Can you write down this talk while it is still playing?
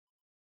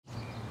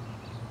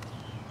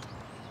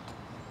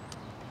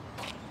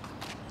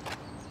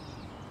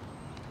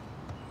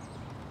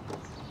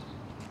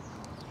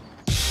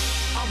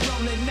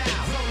rolling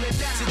out.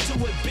 To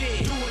do it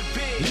big,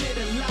 live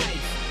a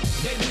life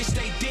they wish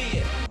they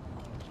did.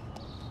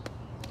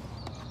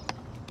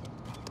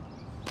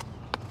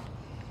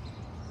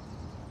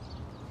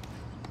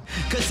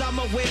 Cause I'm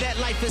aware that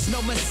life is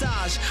no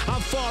massage.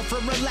 I'm far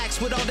from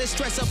relaxed with all this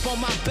stress up on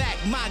my back,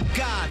 my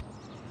God.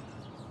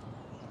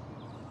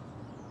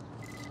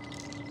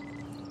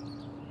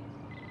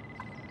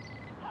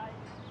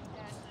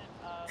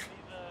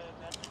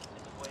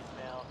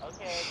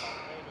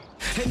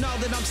 And all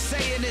that I'm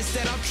saying is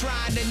that I'm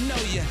trying to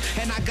know you.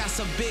 And I got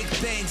some big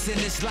things in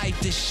this life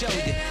to show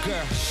you,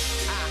 girl.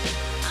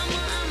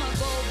 I'ma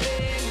go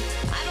big.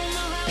 I don't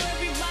know how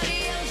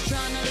everybody else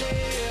trying to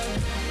live.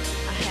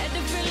 I had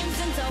the feeling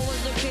since I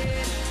was a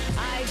kid.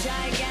 I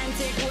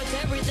gigantic with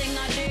everything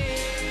I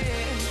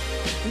did.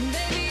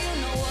 Baby, you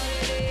know what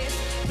it is.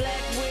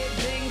 Black with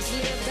pink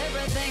slips,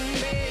 everything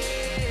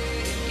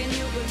big. And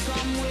you could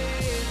come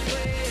with.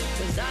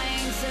 Cause I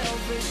ain't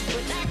selfish,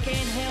 but I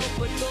can't help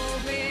but go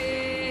big.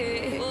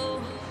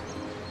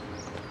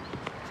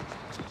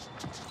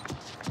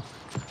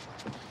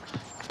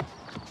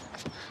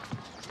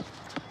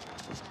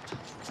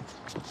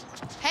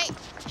 Hey,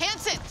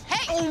 Hansen,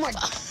 hey! Oh my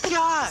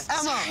God,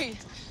 Emma! Sorry,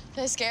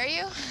 did I scare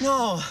you?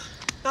 No,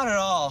 not at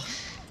all.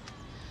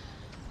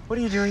 What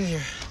are you doing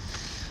here?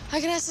 I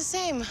can ask the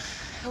same.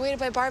 I waited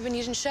by Barb and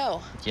you didn't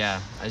show.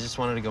 Yeah, I just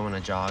wanted to go on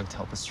a jog to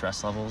help with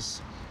stress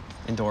levels.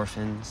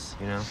 Endorphins,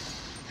 you know?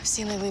 I've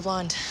seen Legally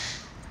Blonde.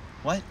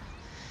 What?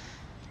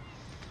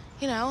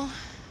 You know.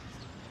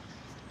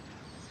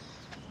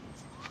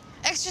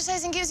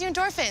 Exercising gives you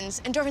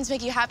endorphins. Endorphins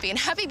make you happy, and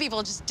happy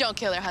people just don't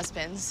kill their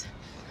husbands.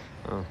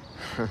 Oh.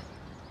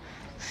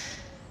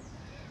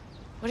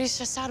 What are you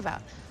stressed out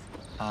about?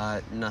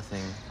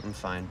 Nothing. I'm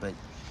fine, but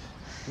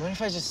mind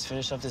if I just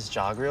finish up this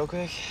jog real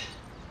quick?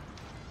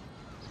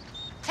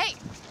 Hey,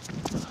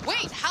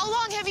 wait, how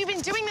long have you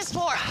been doing this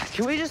for?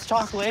 Can we just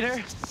talk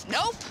later?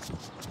 Nope.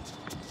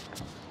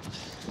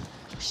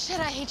 Shit,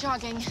 I hate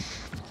jogging.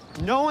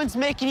 No one's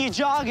making you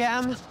jog,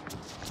 Em.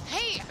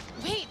 Hey,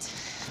 wait.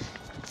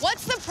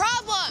 What's the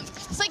problem?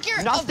 It's like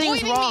you're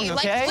Nothing's avoiding wrong, me,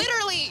 okay? like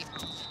literally.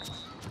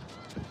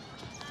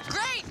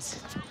 Great.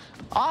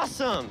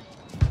 Awesome.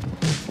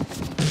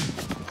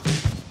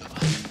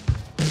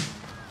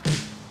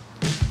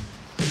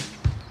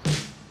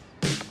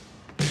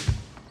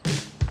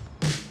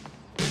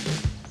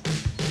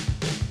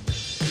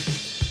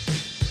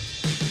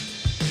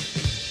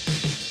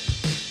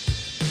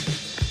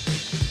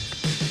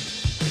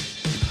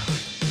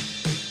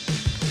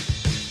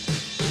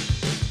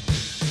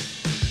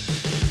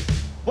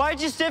 Why'd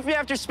you stiff me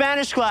after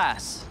Spanish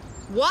class?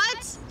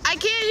 What? I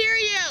can't hear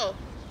you.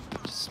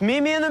 Just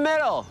meet me in the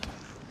middle.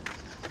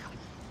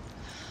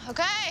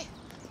 Okay.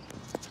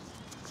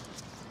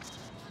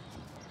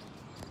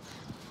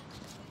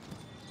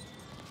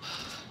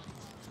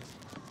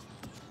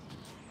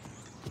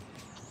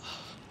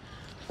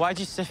 Why'd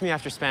you stiff me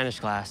after Spanish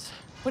class?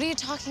 What are you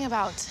talking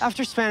about?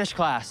 After Spanish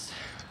class,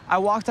 I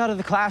walked out of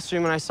the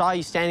classroom and I saw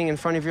you standing in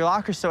front of your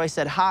locker, so I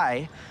said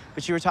hi,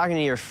 but you were talking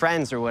to your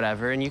friends or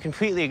whatever, and you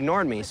completely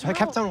ignored me, so I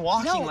kept on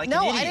walking like an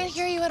idiot. No, I didn't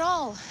hear you at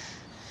all.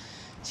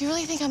 Do you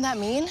really think I'm that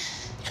mean?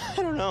 I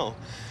don't know.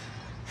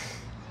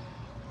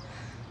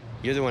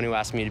 You're the one who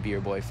asked me to be your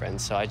boyfriend,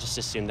 so I just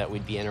assumed that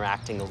we'd be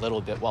interacting a little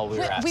bit while we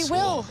were at school.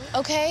 We will,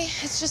 okay?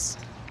 It's just,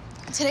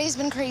 today's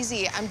been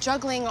crazy. I'm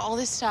juggling all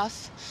this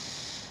stuff.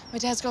 My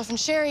dad's girlfriend,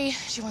 Sherry,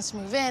 she wants to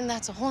move in.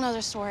 That's a whole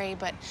nother story,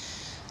 but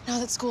now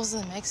that school's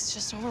in the mix, it's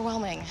just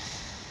overwhelming.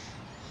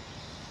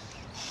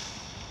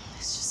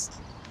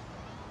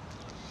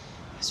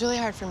 It's really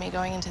hard for me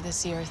going into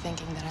this year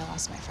thinking that I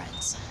lost my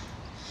friends.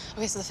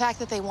 Okay, so the fact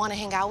that they want to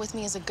hang out with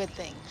me is a good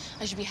thing.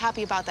 I should be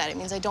happy about that. It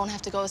means I don't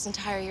have to go this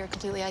entire year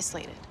completely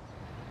isolated.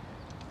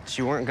 But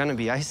you weren't gonna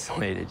be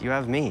isolated. You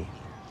have me.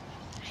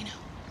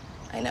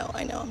 I know,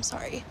 I'm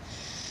sorry.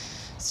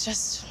 It's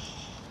just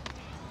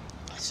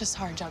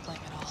hard juggling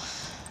it all.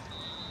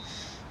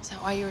 Is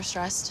that why you were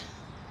stressed?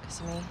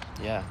 Because of me?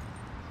 Yeah,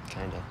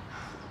 kinda.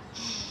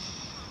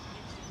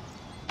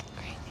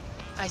 Great.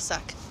 I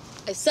suck.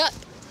 I suck.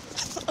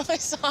 I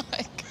suck.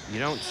 You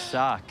don't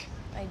suck.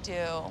 I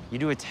do. You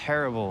do a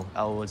terrible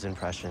Elle Woods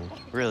impression.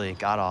 Really,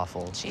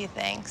 god-awful. Gee,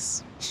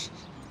 thanks.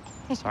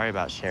 Sorry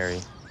about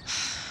Sherry.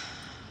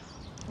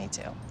 Me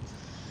too.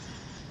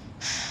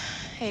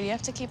 Hey, do you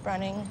have to keep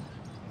running?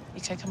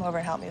 You could come over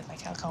and help me with my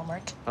calc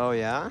homework. Oh,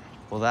 yeah?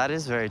 Well, that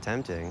is very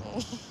tempting.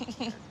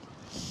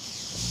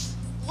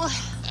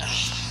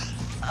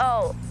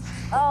 Oh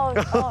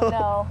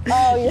no.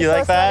 Oh, you're You so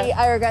like that? sweaty.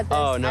 I regret this.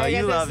 Oh, no,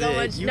 you love so it.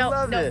 much. You no,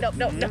 love no, it.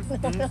 no.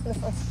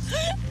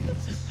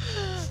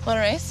 Want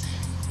a race?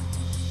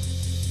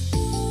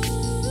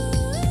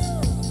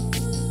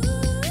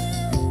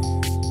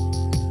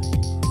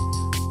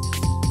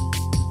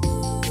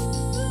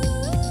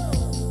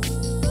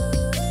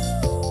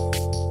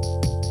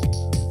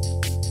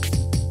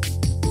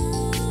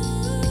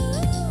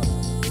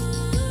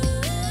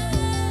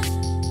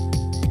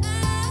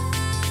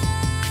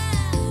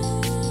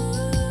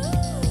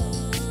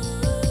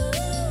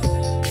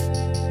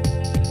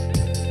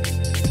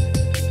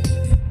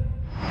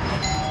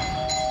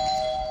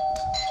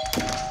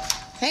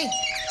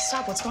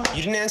 up? What's going on?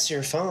 You didn't answer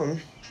your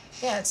phone.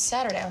 Yeah, it's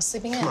Saturday. I was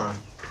sleeping in. Come on.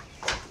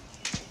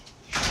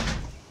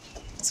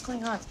 What's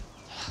going on?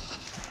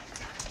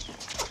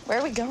 Where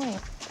are we going?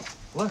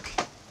 Look.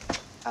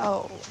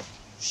 Oh,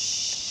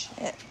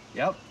 shit.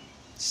 Yep.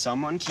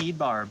 Someone keyed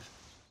Barb.